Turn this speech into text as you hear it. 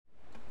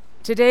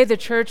Today, the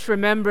church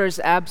remembers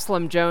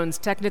Absalom Jones.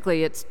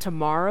 Technically, it's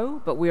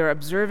tomorrow, but we are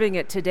observing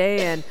it today,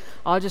 and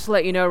I'll just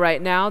let you know right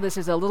now, this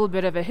is a little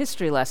bit of a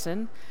history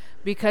lesson,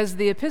 because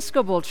the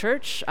Episcopal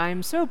Church,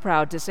 I'm so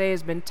proud to say,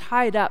 has been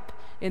tied up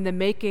in the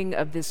making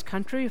of this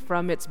country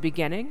from its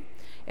beginning,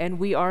 and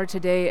we are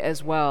today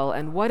as well.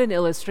 And what an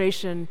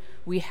illustration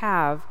we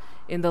have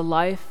in the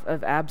life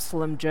of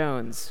Absalom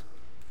Jones.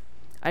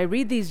 I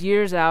read these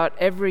years out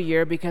every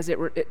year because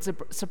it's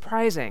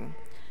surprising.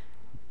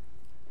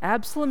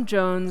 Absalom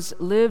Jones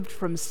lived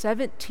from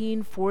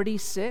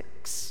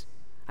 1746,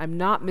 I'm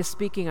not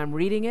misspeaking, I'm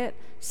reading it,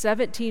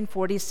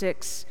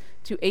 1746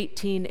 to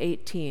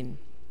 1818.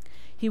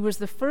 He was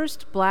the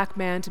first black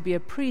man to be a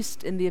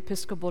priest in the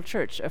Episcopal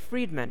Church, a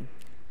freedman,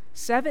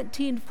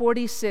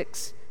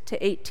 1746 to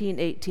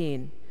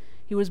 1818.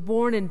 He was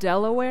born in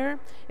Delaware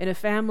in a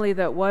family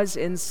that was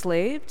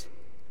enslaved.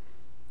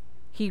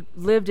 He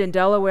lived in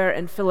Delaware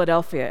and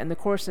Philadelphia in the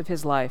course of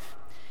his life.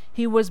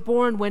 He was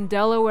born when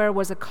Delaware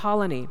was a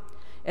colony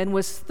and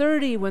was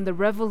 30 when the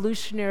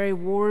Revolutionary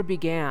War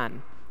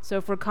began. So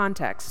for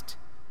context,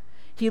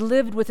 he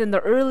lived within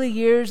the early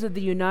years of the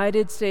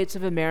United States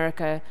of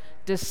America,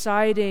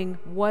 deciding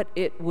what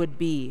it would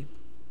be.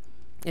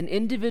 An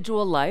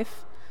individual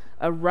life,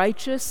 a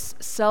righteous,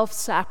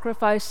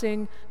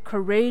 self-sacrificing,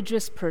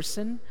 courageous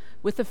person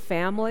with a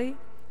family,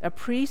 a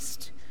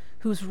priest,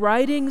 whose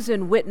writings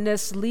and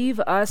witness leave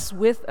us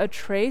with a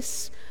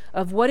trace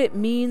of what it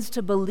means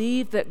to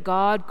believe that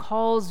God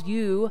calls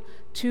you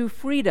to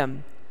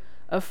freedom,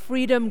 a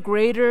freedom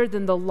greater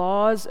than the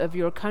laws of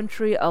your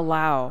country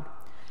allow,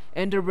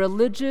 and a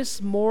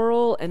religious,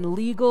 moral, and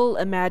legal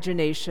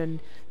imagination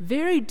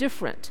very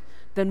different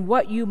than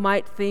what you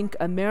might think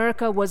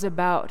America was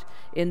about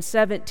in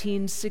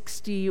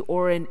 1760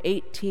 or in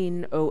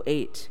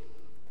 1808.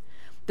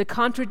 The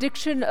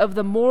contradiction of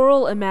the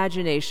moral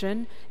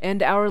imagination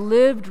and our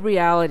lived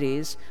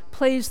realities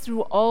plays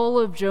through all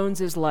of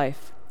Jones's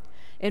life,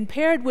 and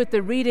paired with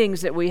the readings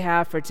that we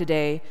have for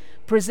today,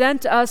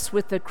 present us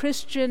with the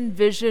Christian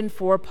vision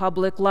for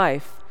public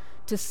life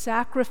to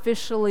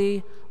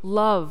sacrificially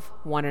love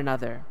one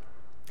another.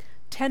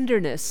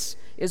 Tenderness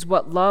is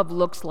what love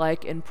looks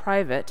like in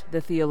private,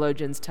 the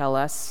theologians tell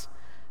us.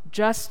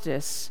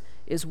 Justice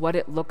is what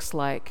it looks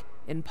like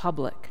in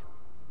public.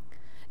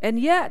 And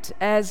yet,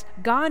 as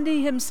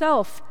Gandhi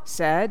himself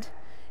said,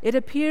 it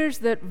appears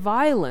that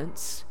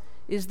violence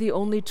is the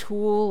only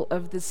tool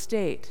of the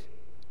state.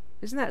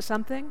 Isn't that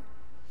something?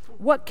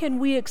 What can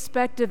we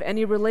expect of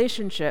any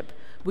relationship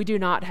we do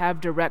not have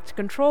direct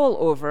control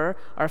over?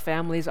 Our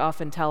families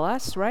often tell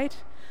us, right?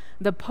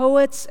 The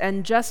poets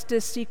and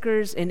justice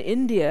seekers in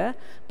India,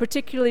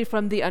 particularly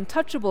from the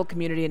untouchable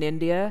community in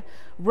India,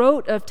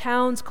 wrote of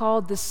towns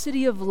called the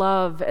City of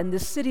Love and the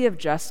City of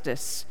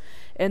Justice,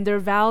 and their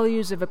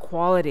values of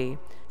equality,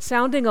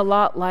 sounding a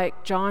lot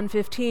like John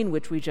 15,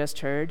 which we just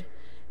heard,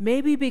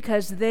 maybe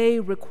because they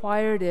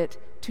required it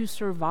to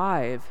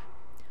survive.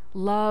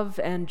 Love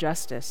and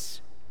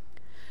justice.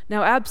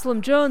 Now,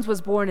 Absalom Jones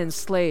was born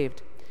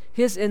enslaved.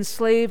 His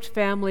enslaved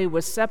family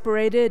was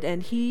separated,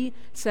 and he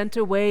sent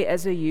away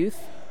as a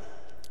youth.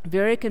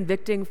 Very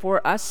convicting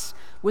for us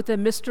with a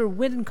Mr.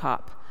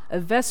 Wincop, a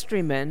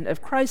vestryman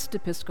of Christ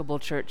Episcopal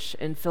Church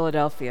in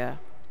Philadelphia,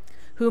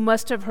 who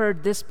must have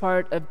heard this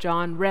part of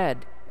John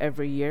read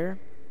every year.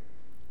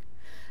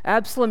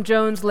 Absalom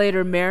Jones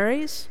later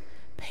marries,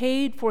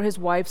 paid for his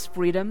wife's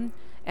freedom,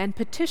 and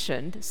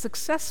petitioned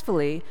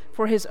successfully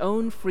for his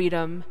own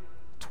freedom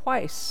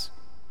twice.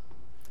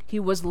 He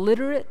was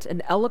literate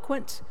and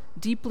eloquent,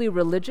 deeply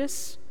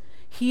religious.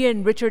 He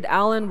and Richard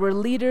Allen were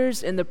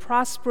leaders in the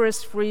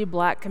prosperous free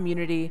black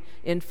community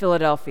in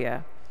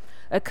Philadelphia,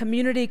 a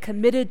community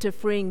committed to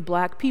freeing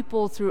black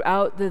people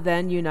throughout the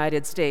then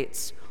United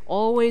States,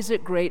 always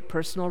at great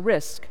personal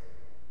risk.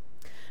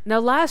 Now,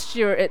 last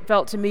year, it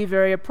felt to me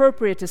very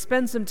appropriate to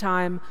spend some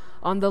time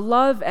on the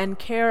love and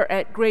care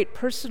at great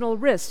personal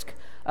risk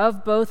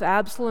of both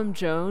Absalom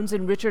Jones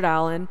and Richard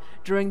Allen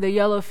during the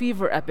yellow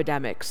fever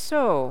epidemic,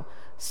 so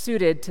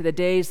suited to the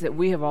days that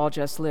we have all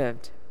just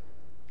lived.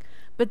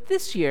 But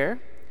this year,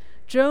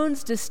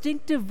 Jones'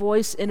 distinctive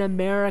voice in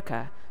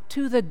America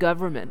to the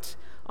government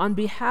on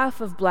behalf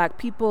of black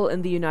people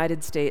in the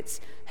United States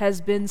has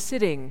been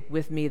sitting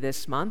with me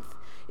this month,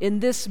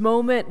 in this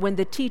moment when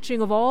the teaching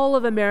of all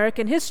of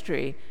American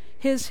history,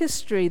 his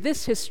history,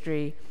 this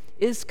history,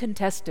 is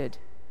contested.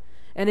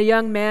 And a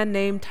young man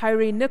named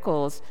Tyree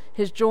Nichols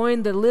has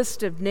joined the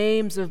list of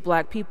names of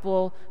black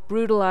people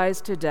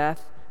brutalized to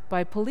death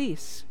by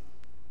police.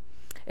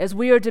 As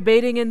we are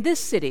debating in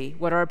this city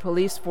what our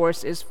police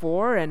force is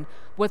for and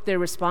what their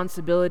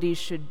responsibilities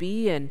should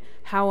be and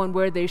how and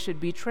where they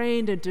should be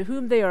trained and to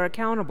whom they are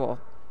accountable,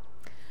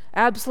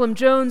 Absalom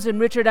Jones and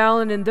Richard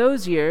Allen in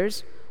those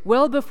years,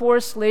 well before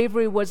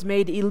slavery was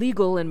made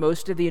illegal in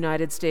most of the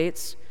United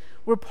States,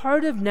 were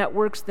part of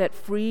networks that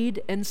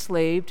freed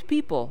enslaved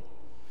people.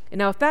 And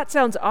now, if that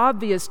sounds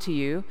obvious to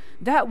you,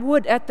 that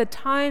would at the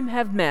time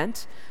have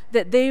meant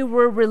that they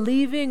were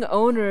relieving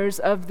owners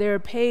of their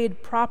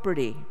paid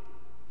property.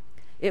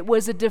 It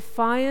was a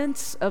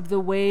defiance of the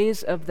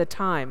ways of the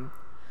time,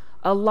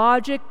 a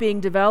logic being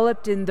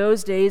developed in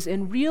those days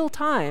in real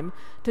time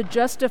to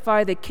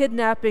justify the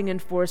kidnapping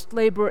and forced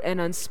labor and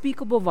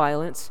unspeakable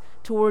violence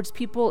towards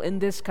people in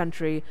this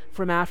country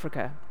from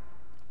Africa.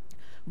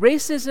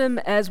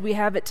 Racism as we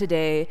have it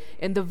today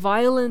and the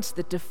violence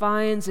that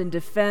defines and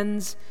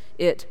defends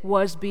it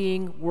was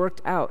being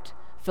worked out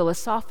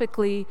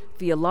philosophically,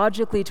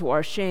 theologically to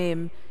our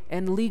shame,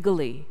 and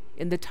legally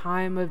in the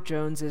time of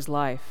Jones's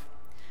life.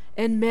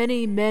 And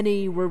many,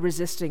 many were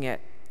resisting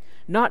it.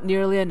 Not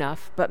nearly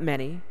enough, but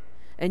many,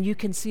 and you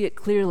can see it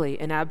clearly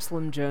in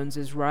Absalom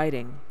Jones's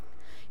writing.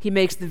 He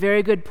makes the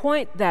very good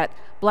point that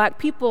black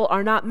people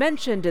are not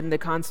mentioned in the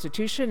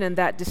Constitution and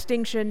that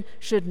distinction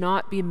should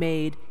not be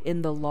made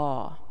in the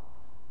law.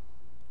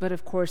 But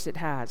of course it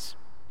has.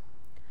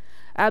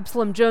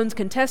 Absalom Jones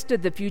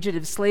contested the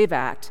Fugitive Slave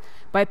Act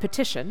by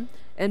petition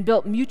and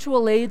built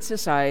mutual aid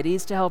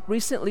societies to help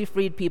recently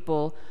freed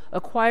people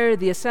acquire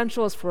the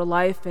essentials for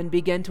life and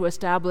begin to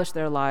establish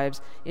their lives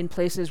in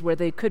places where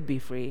they could be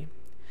free.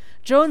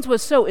 Jones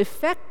was so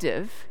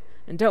effective,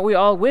 and don't we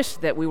all wish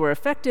that we were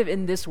effective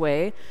in this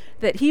way,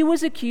 that he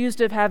was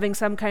accused of having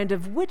some kind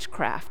of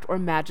witchcraft or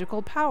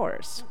magical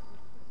powers.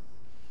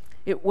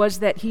 It was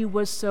that he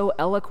was so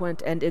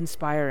eloquent and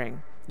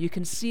inspiring. You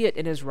can see it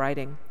in his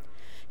writing.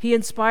 He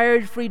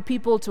inspired freed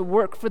people to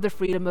work for the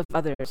freedom of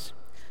others,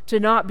 to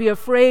not be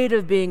afraid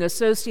of being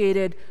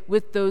associated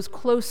with those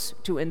close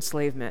to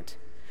enslavement,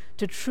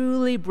 to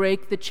truly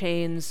break the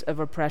chains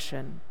of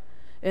oppression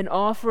and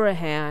offer a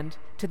hand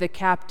to the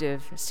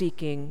captive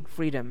seeking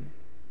freedom.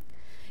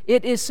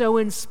 It is so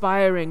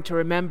inspiring to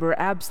remember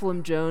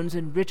Absalom Jones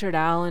and Richard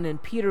Allen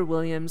and Peter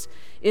Williams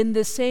in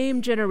the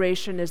same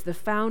generation as the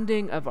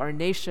founding of our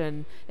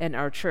nation and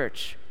our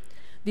church.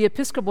 The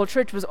Episcopal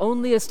Church was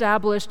only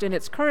established in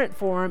its current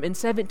form in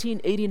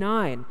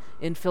 1789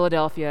 in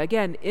Philadelphia,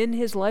 again, in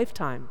his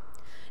lifetime.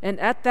 And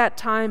at that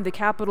time, the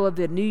capital of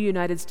the new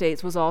United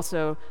States was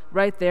also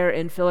right there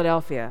in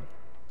Philadelphia.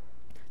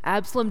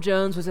 Absalom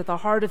Jones was at the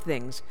heart of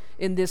things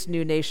in this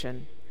new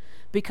nation,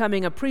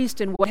 becoming a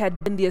priest in what had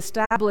been the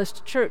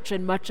established church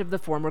in much of the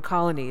former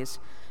colonies,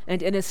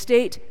 and in a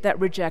state that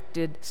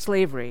rejected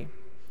slavery.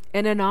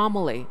 An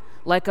anomaly,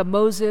 like a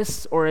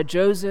Moses or a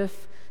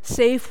Joseph,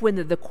 safe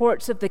within the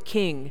courts of the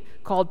king,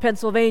 called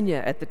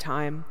Pennsylvania at the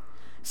time,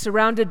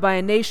 surrounded by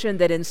a nation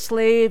that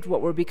enslaved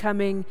what were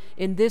becoming,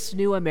 in this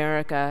new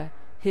America,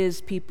 his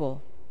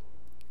people.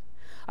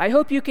 I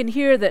hope you can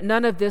hear that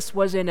none of this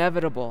was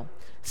inevitable,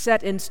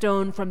 set in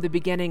stone from the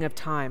beginning of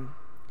time.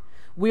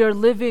 We are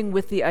living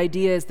with the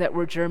ideas that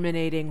were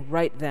germinating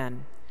right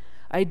then.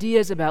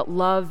 Ideas about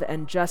love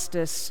and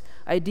justice,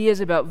 ideas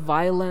about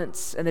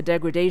violence and the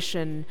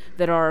degradation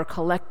that are our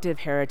collective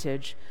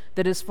heritage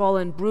that has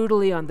fallen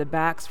brutally on the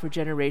backs for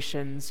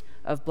generations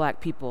of black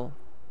people.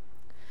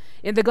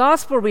 In the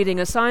gospel reading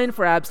assigned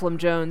for Absalom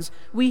Jones,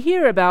 we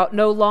hear about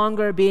no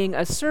longer being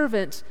a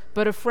servant,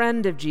 but a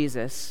friend of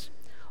Jesus.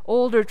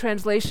 Older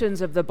translations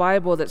of the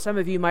Bible that some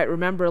of you might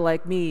remember,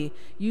 like me,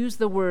 use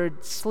the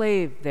word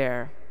slave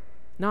there,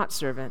 not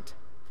servant.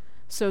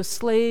 So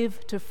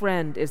slave to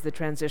friend is the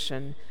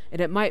transition,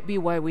 and it might be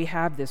why we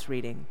have this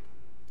reading.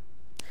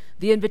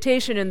 The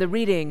invitation in the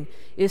reading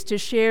is to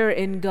share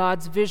in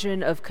God's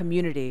vision of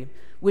community,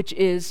 which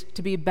is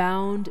to be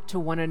bound to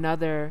one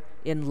another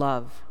in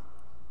love.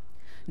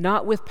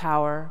 Not with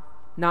power,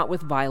 not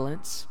with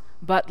violence,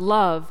 but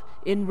love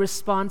in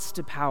response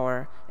to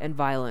power and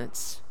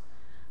violence.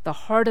 The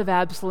heart of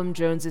Absalom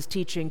Jones's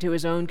teaching to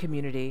his own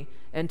community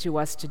and to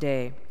us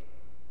today.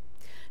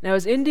 Now,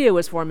 as India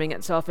was forming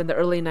itself in the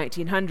early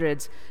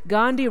 1900s,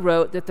 Gandhi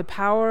wrote that the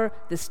power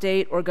the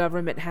state or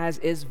government has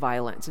is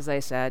violence, as I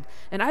said.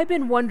 And I've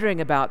been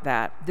wondering about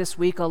that this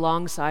week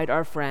alongside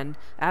our friend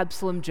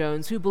Absalom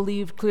Jones, who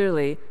believed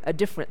clearly a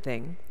different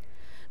thing.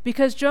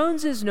 Because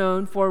Jones is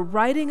known for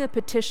writing a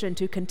petition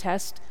to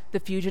contest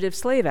the Fugitive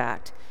Slave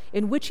Act,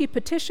 in which he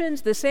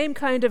petitions the same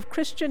kind of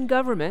Christian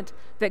government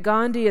that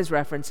Gandhi is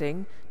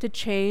referencing to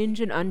change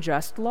an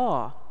unjust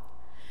law.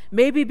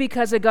 Maybe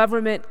because a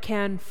government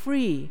can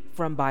free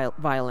from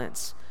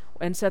violence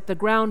and set the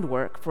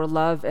groundwork for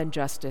love and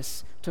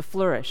justice to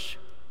flourish.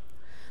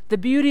 The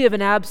beauty of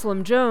an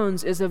Absalom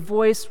Jones is a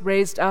voice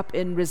raised up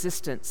in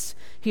resistance.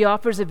 He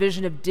offers a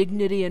vision of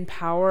dignity and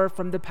power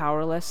from the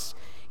powerless,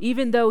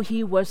 even though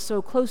he was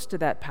so close to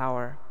that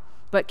power.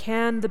 But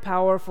can the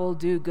powerful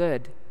do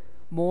good?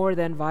 More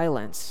than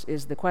violence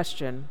is the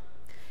question.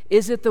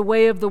 Is it the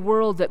way of the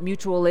world that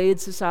mutual aid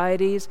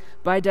societies,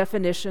 by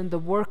definition the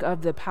work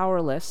of the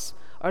powerless,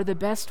 are the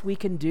best we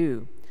can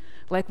do?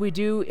 Like we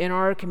do in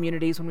our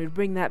communities when we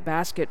bring that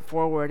basket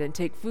forward and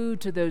take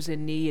food to those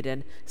in need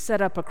and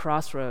set up a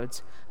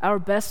crossroads. Our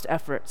best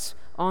efforts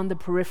on the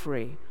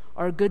periphery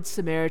are Good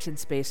Samaritan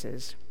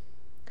spaces.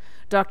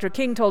 Dr.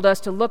 King told us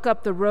to look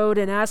up the road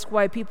and ask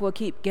why people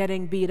keep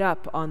getting beat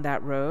up on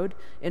that road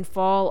and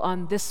fall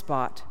on this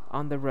spot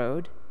on the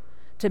road,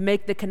 to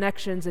make the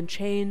connections and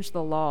change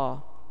the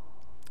law.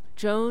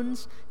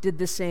 Jones did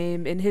the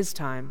same in his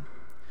time.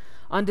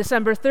 On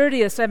December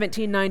 30th,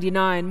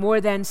 1799,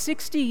 more than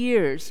 60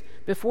 years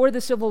before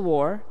the Civil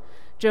War,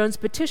 Jones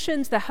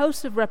petitions the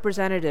House of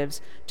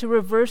Representatives to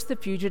reverse the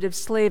Fugitive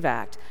Slave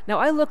Act. Now,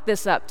 I looked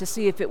this up to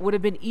see if it would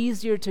have been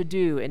easier to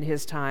do in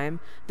his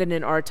time than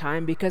in our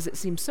time, because it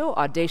seems so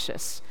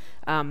audacious.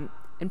 And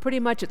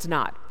pretty much it's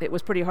not. It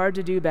was pretty hard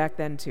to do back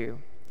then, too.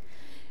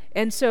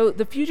 And so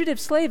the Fugitive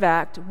Slave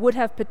Act would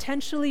have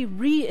potentially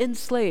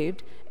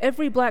re-enslaved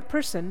every black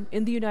person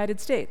in the United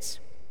States.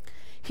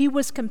 He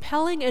was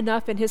compelling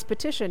enough in his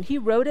petition. He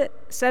wrote it.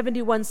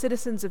 71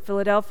 citizens of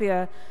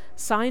Philadelphia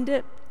signed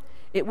it.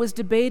 It was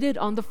debated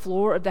on the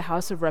floor of the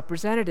House of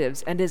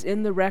Representatives and is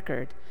in the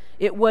record.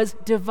 It was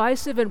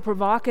divisive and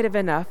provocative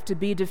enough to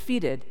be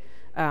defeated.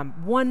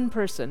 One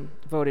person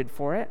voted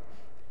for it.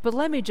 But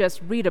let me just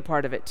read a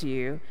part of it to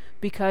you,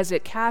 because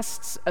it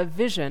casts a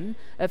vision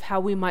of how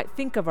we might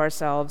think of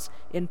ourselves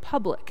in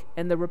public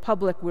and the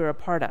republic we're a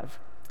part of.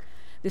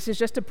 This is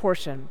just a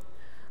portion.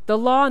 The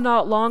law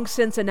not long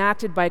since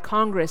enacted by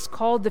Congress,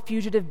 called the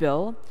Fugitive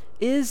Bill,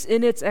 is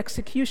in its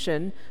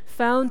execution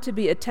found to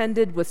be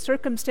attended with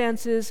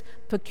circumstances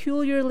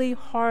peculiarly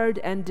hard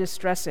and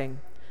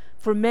distressing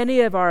for many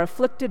of our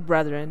afflicted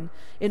brethren,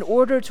 in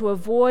order to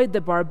avoid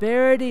the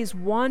barbarities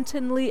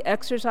wantonly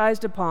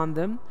exercised upon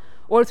them,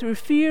 or through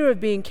fear of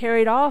being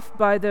carried off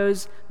by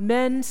those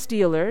men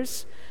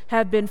stealers,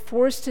 have been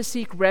forced to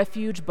seek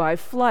refuge by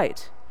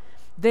flight.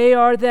 They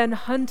are then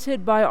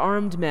hunted by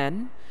armed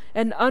men,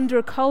 and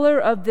under color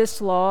of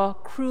this law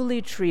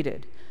cruelly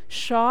treated,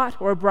 shot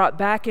or brought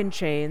back in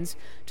chains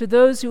to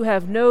those who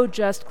have no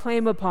just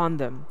claim upon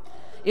them.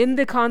 In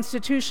the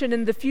Constitution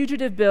and the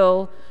Fugitive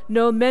Bill,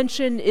 no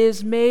mention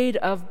is made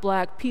of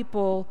black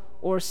people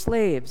or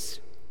slaves.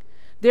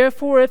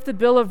 Therefore, if the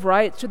Bill of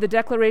Rights or the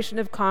Declaration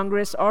of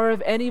Congress are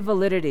of any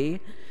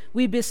validity,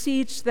 we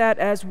beseech that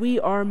as we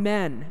are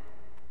men,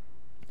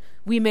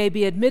 we may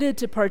be admitted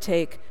to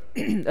partake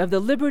of the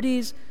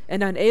liberties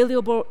and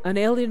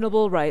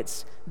unalienable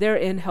rights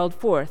therein held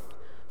forth,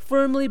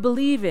 firmly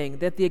believing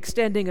that the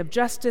extending of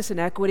justice and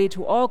equity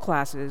to all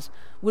classes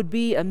would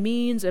be a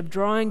means of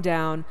drawing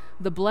down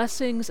the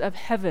blessings of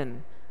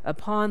heaven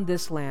upon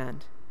this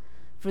land,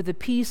 for the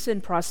peace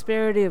and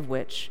prosperity of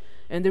which,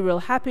 and the real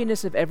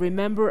happiness of every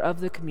member of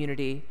the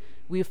community,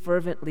 we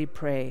fervently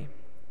pray.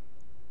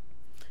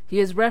 He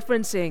is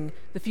referencing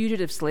the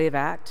Fugitive Slave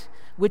Act,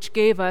 which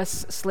gave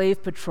us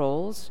slave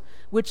patrols,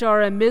 which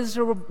are a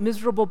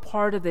miserable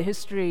part of the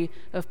history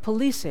of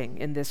policing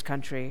in this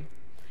country.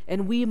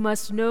 And we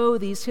must know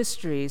these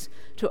histories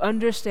to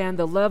understand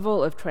the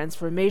level of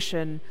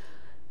transformation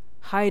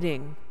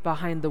hiding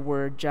behind the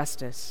word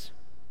justice.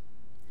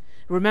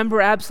 Remember,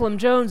 Absalom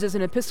Jones is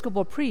an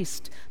Episcopal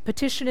priest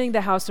petitioning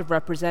the House of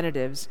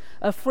Representatives,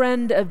 a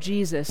friend of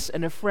Jesus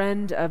and a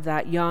friend of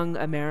that young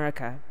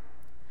America.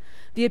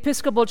 The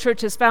Episcopal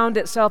Church has found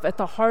itself at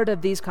the heart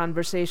of these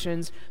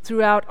conversations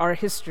throughout our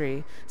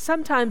history,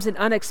 sometimes in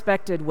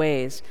unexpected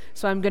ways.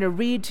 So I'm going to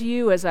read to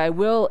you, as I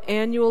will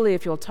annually,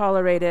 if you'll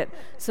tolerate it,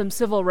 some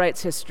civil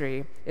rights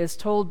history, as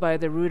told by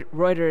the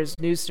Reuters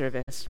news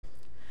service.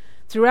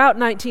 Throughout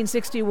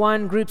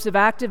 1961, groups of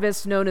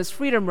activists known as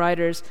Freedom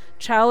Riders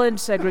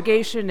challenged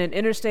segregation in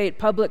interstate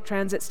public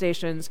transit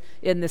stations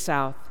in the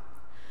South.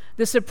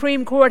 The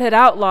Supreme Court had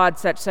outlawed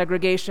such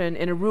segregation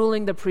in a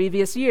ruling the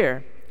previous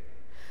year.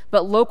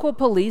 But local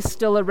police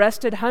still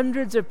arrested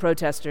hundreds of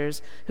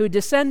protesters who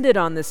descended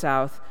on the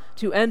South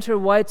to enter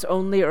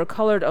whites-only or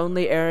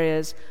colored-only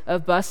areas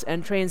of bus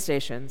and train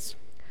stations.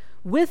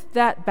 With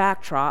that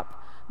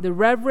backdrop, the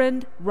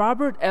Reverend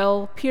Robert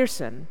L.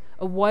 Pearson,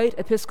 a white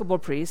Episcopal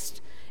priest,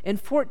 and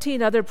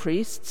 14 other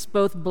priests,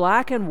 both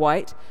black and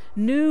white,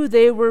 knew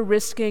they were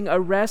risking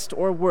arrest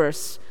or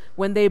worse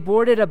when they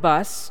boarded a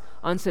bus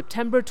on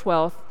September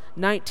 12,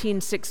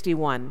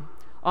 1961,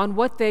 on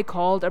what they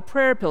called a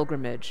prayer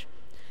pilgrimage.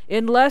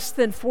 In less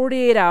than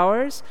 48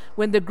 hours,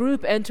 when the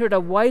group entered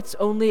a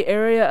whites-only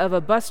area of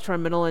a bus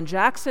terminal in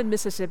Jackson,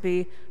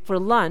 Mississippi for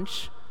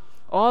lunch,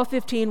 all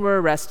 15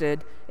 were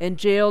arrested and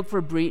jailed for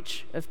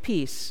breach of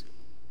peace.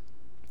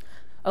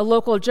 A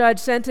local judge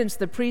sentenced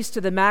the priests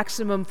to the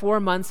maximum 4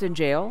 months in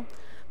jail,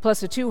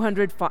 plus a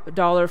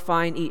 $200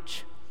 fine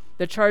each.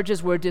 The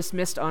charges were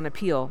dismissed on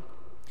appeal.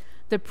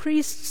 The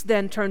priests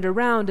then turned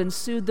around and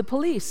sued the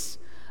police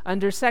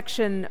under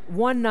Section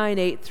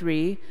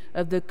 1983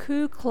 of the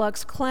Ku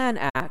Klux Klan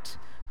Act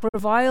for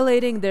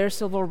violating their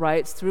civil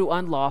rights through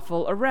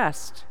unlawful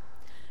arrest.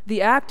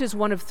 The act is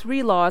one of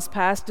 3 laws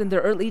passed in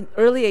the early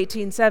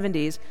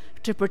 1870s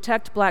to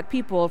protect black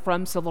people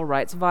from civil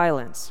rights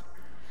violence.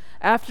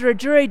 After a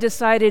jury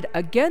decided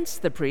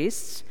against the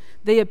priests,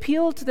 they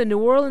appealed to the New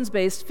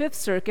Orleans-based Fifth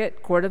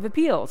Circuit Court of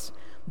Appeals.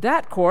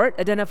 That court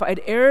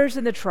identified errors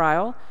in the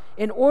trial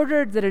and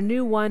ordered that a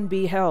new one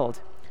be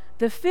held.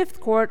 The Fifth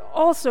Court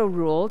also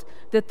ruled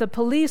that the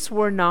police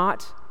were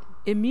not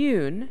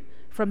immune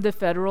from the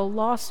federal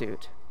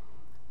lawsuit,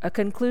 a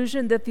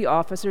conclusion that the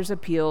officers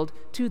appealed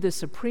to the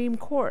Supreme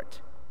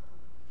Court.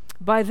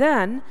 By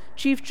then,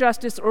 Chief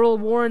Justice Earl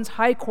Warren's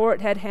High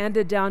Court had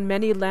handed down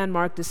many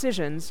landmark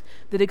decisions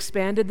that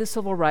expanded the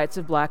civil rights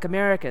of Black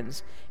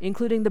Americans,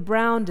 including the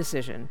Brown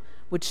decision,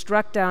 which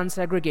struck down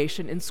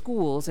segregation in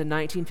schools in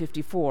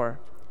 1954.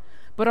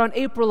 But on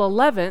April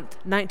 11,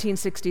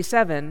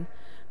 1967,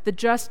 the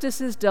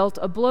justices dealt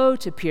a blow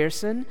to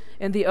Pierson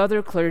and the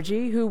other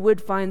clergy who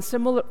would file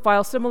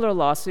similar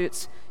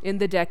lawsuits in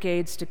the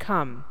decades to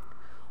come.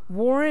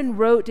 Warren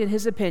wrote in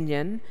his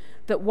opinion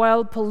that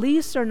while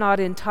police are not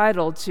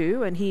entitled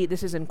to, and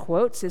this is in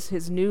quotes, is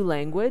his new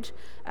language,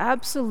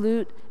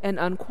 absolute and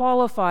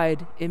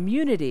unqualified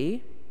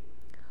immunity,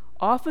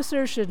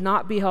 officers should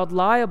not be held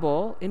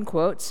liable, in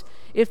quotes,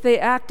 if they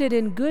acted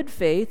in good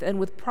faith and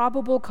with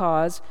probable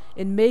cause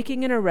in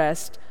making an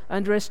arrest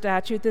under a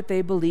statute that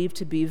they believe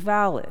to be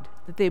valid.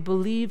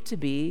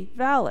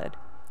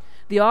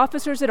 The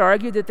officers had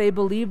argued that they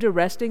believed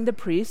arresting the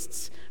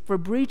priests for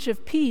breach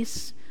of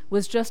peace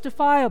was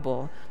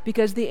justifiable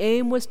because the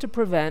aim was to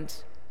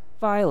prevent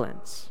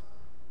violence.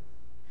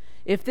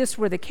 If this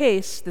were the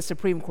case, the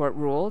Supreme Court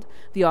ruled,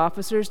 the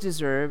officers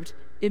deserved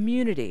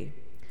immunity.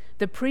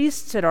 The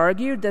priests had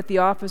argued that the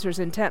officers'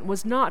 intent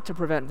was not to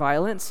prevent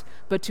violence,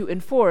 but to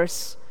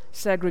enforce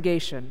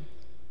segregation,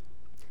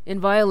 in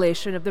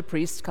violation of the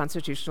priests'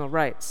 constitutional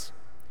rights.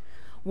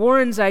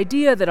 Warren's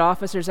idea that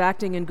officers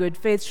acting in good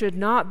faith should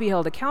not be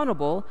held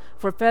accountable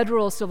for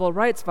federal civil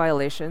rights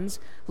violations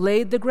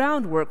laid the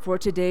groundwork for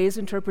today's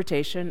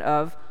interpretation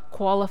of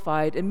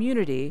qualified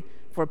immunity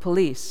for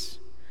police.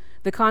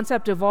 The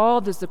concept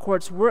evolved as the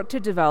courts worked to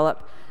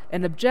develop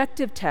an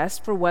objective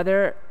test for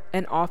whether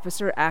an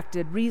officer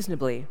acted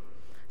reasonably.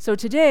 So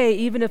today,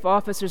 even if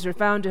officers are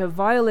found to have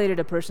violated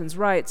a person's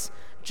rights,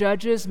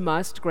 judges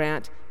must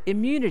grant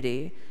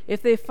immunity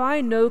if they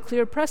find no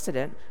clear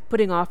precedent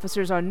putting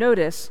officers on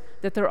notice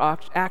that their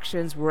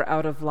actions were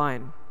out of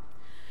line.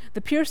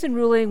 The Pierson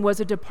ruling was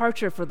a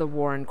departure for the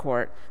Warren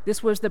Court.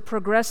 This was the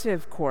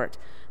progressive court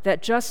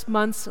that just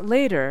months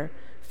later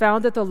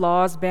found that the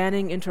laws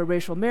banning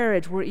interracial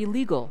marriage were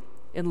illegal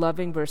in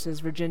Loving versus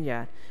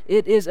Virginia.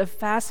 It is a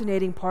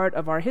fascinating part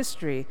of our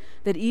history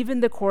that even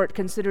the court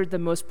considered the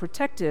most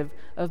protective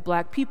of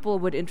Black people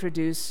would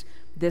introduce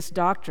this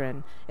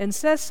doctrine, and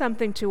says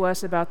something to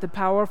us about the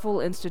powerful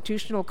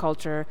institutional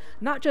culture,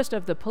 not just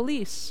of the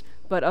police,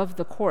 but of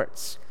the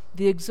courts,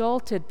 the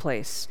exalted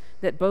place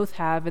that both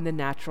have in the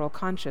natural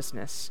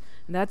consciousness.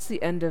 And that's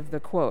the end of the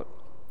quote.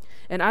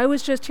 And I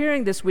was just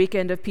hearing this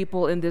weekend of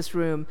people in this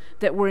room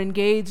that were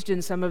engaged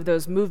in some of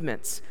those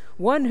movements.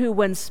 One who,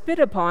 when spit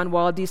upon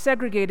while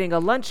desegregating a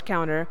lunch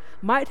counter,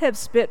 might have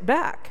spit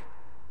back.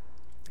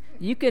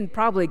 You can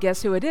probably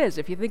guess who it is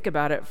if you think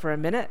about it for a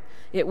minute.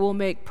 It will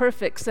make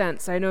perfect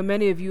sense. I know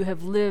many of you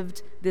have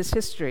lived this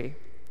history.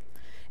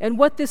 And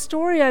what this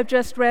story I've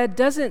just read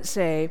doesn't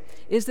say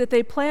is that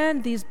they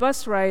planned these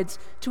bus rides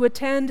to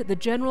attend the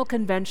General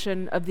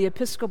Convention of the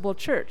Episcopal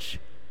Church.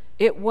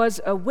 It was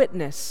a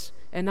witness,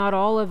 and not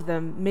all of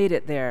them made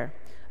it there.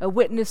 A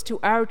witness to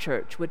our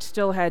church, which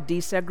still had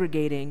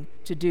desegregating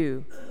to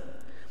do.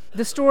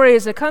 The story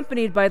is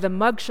accompanied by the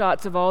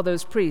mugshots of all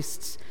those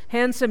priests,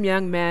 handsome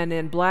young men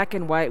in black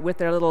and white with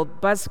their little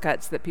buzz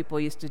cuts that people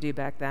used to do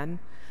back then,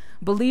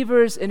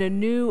 believers in a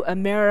new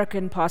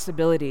American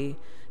possibility,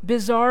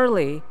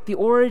 bizarrely the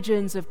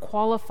origins of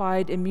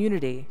qualified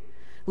immunity,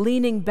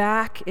 leaning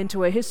back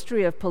into a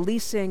history of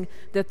policing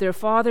that their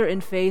father in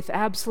faith,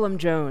 Absalom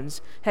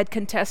Jones, had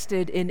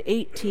contested in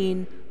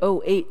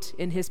 1808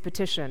 in his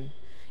petition,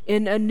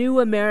 in a new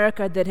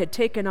America that had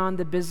taken on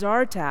the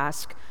bizarre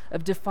task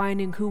of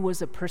defining who was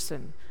a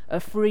person, a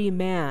free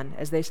man,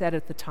 as they said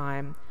at the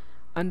time,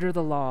 under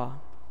the law,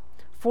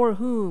 for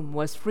whom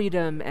was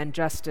freedom and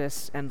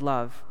justice and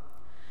love.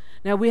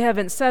 Now, we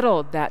haven't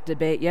settled that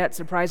debate yet,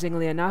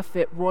 surprisingly enough.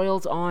 It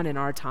roils on in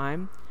our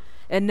time.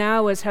 And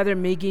now, as Heather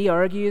McGhee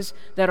argues,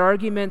 that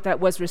argument that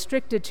was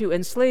restricted to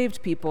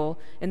enslaved people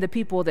and the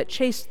people that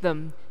chased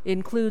them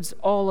includes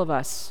all of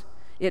us.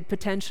 It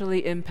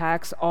potentially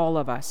impacts all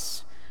of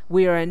us.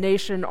 We are a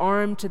nation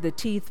armed to the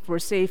teeth for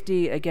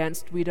safety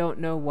against we don't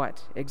know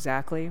what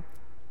exactly.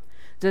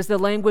 Does the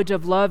language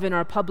of love in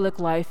our public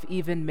life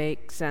even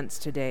make sense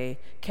today?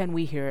 Can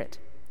we hear it?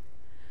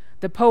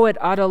 The poet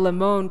Ada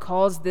Limon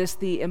calls this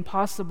the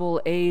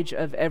impossible age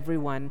of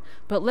everyone.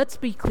 But let's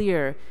be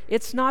clear,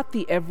 it's not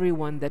the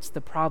everyone that's the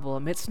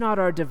problem. It's not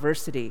our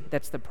diversity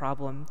that's the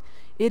problem.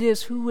 It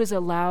is who is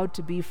allowed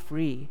to be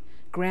free,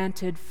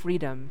 granted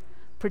freedom,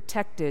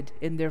 protected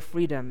in their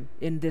freedom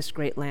in this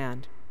great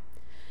land.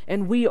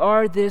 And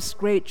this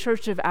great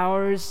church of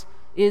ours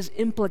is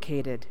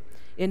implicated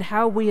in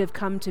how we have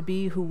come to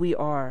be who we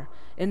are,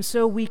 and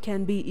so we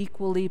can be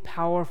equally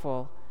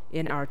powerful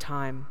in our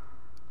time.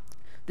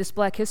 This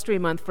Black History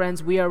Month,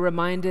 friends, we are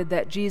reminded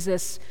that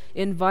Jesus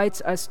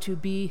invites us to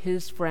be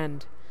his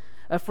friend.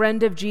 A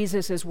friend of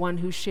Jesus is one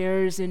who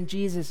shares in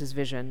Jesus'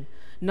 vision,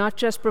 not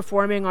just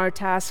performing our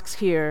tasks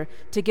here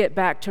to get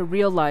back to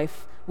real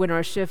life when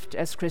our shift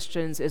as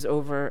Christians is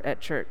over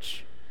at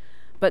church,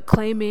 but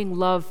claiming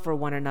love for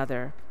one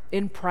another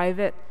in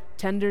private,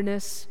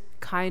 tenderness,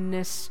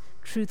 kindness,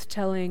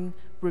 truth-telling,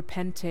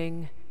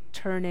 repenting,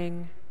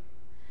 turning,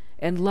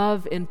 and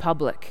love in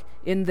public,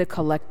 in the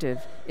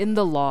collective, in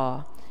the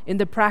law, in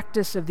the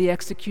practice of the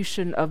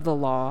execution of the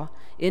law,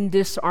 in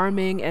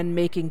disarming and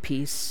making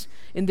peace,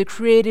 in the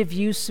creative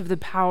use of the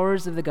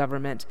powers of the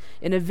government,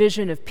 in a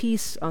vision of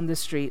peace on the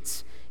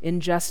streets, in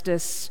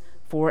justice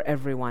for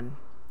everyone.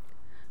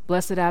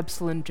 Blessed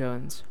Absalom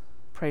Jones,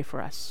 pray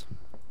for us.